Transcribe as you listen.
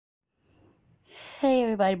Hey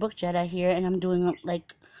everybody, Book Jedi here, and I'm doing like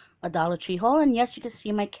a Dollar Tree haul. And yes, you can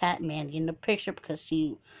see my cat Mandy in the picture because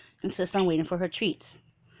she insists on waiting for her treats.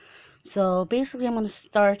 So basically, I'm going to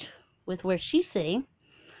start with where she's sitting,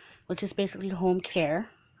 which is basically home care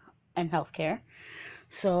and health care.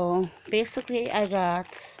 So basically, I got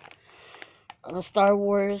a Star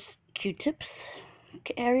Wars Q-tips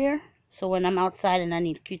area. So when I'm outside and I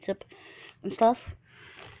need a Q-tip and stuff,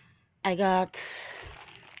 I got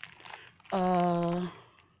a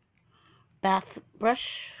bath brush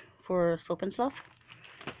for soap and stuff.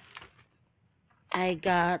 I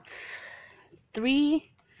got 3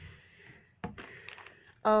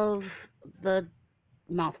 of the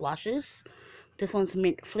mouthwashes. This one's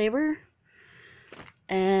mint flavor.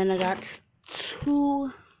 And I got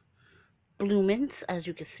 2 blue mints, as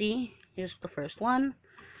you can see. Here's the first one.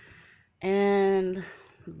 And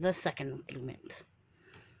the second blue mint.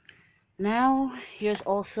 Now, here's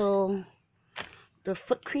also the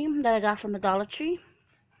foot cream that I got from the Dollar Tree.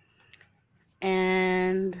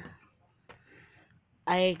 And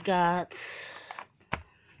I got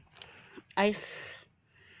Ice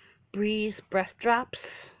Breeze breath drops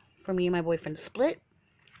for me and my boyfriend to split,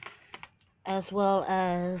 as well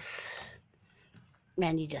as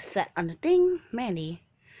Mandy just sat on the thing. Mandy,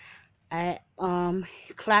 I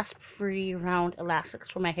clasp free round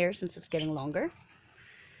elastics for my hair since it's getting longer.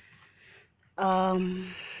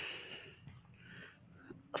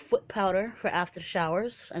 Foot powder for after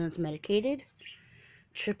showers, and it's medicated.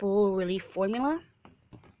 Triple relief formula.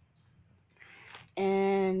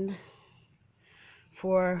 And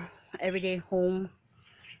for everyday home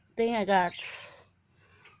thing, I got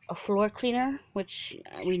a floor cleaner, which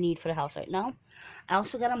we need for the house right now. I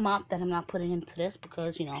also got a mop that I'm not putting into this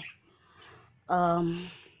because it's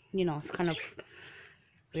kind of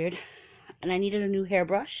weird. And I needed a new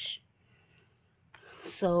hairbrush.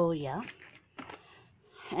 So yeah.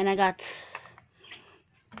 And I got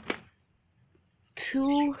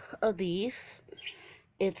 2 of these.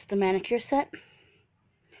 It's the manicure set.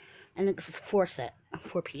 And this is 4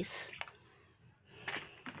 piece.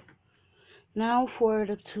 Now for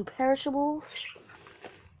the 2 perishables.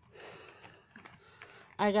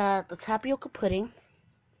 I got the tapioca pudding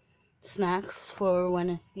snacks for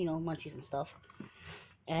when, munchies and stuff.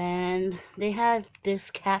 And they have this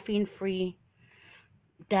caffeine-free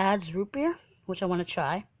Dad's root beer, which I want to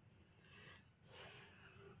try.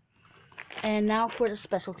 And now for the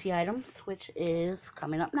specialty items, which is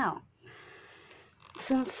coming up now.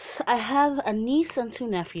 Since I have a niece and 2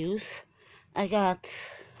 nephews, I got,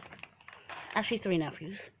 actually 3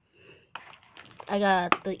 nephews. I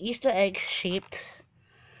got the Easter egg shaped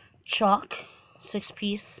chalk,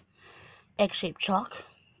 6-piece egg shaped chalk,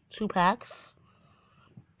 2 packs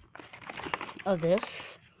of this,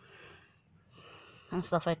 and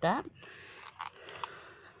stuff like that.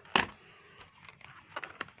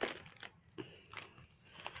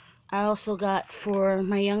 I also got for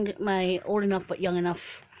my old enough but young enough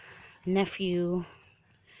nephew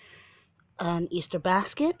an Easter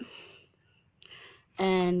basket,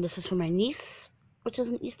 and this is for my niece, which is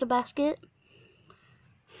an Easter basket.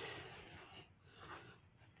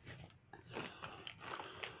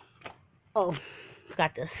 Oh,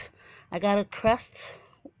 forgot this. I got a Crest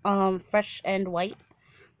Fresh and White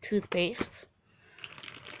toothpaste.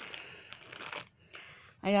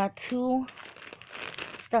 I got 2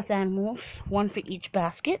 stuffed animals, 1 for each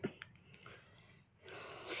basket.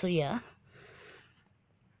 So yeah.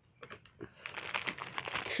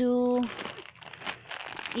 2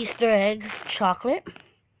 Easter eggs chocolate.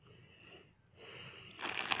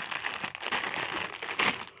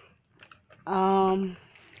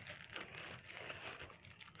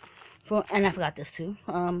 And I forgot this too.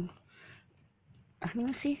 Let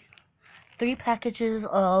me see. 3 packages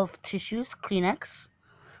of tissues, Kleenex,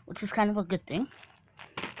 which is kind of a good thing.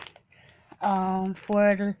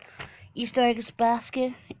 For the Easter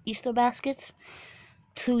baskets,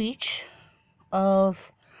 2 each of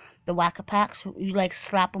the Whack-A-Packs. You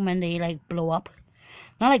slap them and they blow up.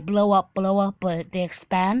 Not blow up, but they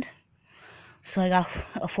expand. So I got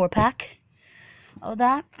a 4-pack of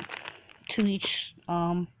that. 2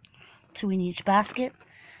 in each basket.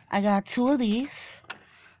 I got 2 of these.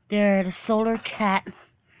 They're the solar cat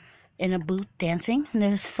in a boot dancing. And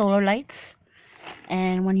there's solar lights.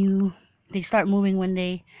 And they start moving when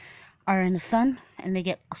they are in the sun, and they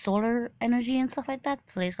get solar energy and stuff like that,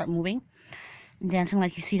 so they start moving and dancing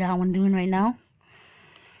like you see that one doing right now.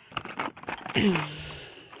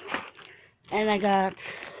 And I got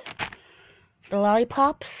the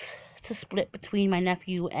lollipops to split between my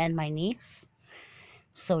nephew and my niece.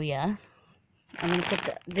 So yeah, I'm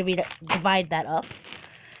gonna divide that up.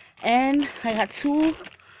 And I got 2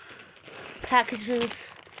 packages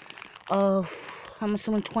of, I'm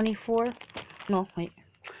assuming 24. No, wait.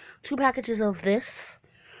 2 packages of this.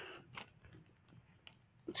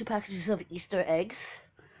 2 packages of Easter eggs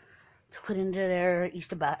to put into their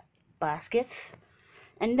Easter baskets.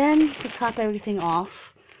 And then to top everything off,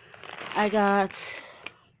 I got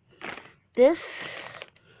this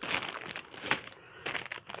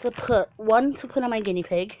to put on my guinea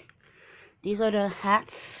pig. These are the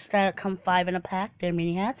hats that come 5 in a pack. They're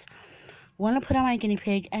mini hats. 1 to put on my guinea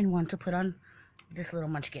pig and 1 to put on this little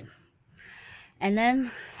munchkin. And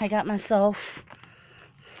then I got myself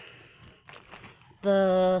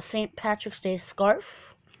the St. Patrick's Day scarf.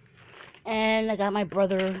 And I got my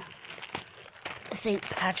brother St.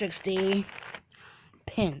 Patrick's Day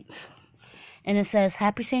pins. And it says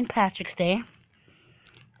Happy St. Patrick's Day.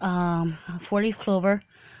 4-leaf clover,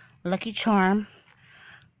 Lucky Charm,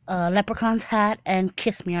 Leprechaun's hat, and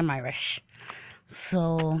Kiss Me, I'm Irish. So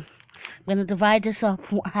I'm gonna divide this up,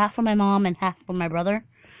 half for my mom and half for my brother.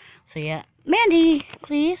 So yeah, Mandy,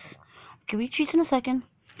 please. I'll give you treats in a second.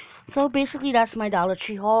 So basically, that's my Dollar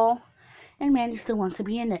Tree haul, and Mandy still wants to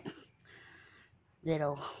be in it.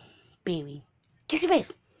 Little baby, kiss your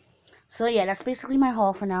face. So yeah, that's basically my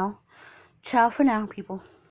haul for now. Ciao for now, people.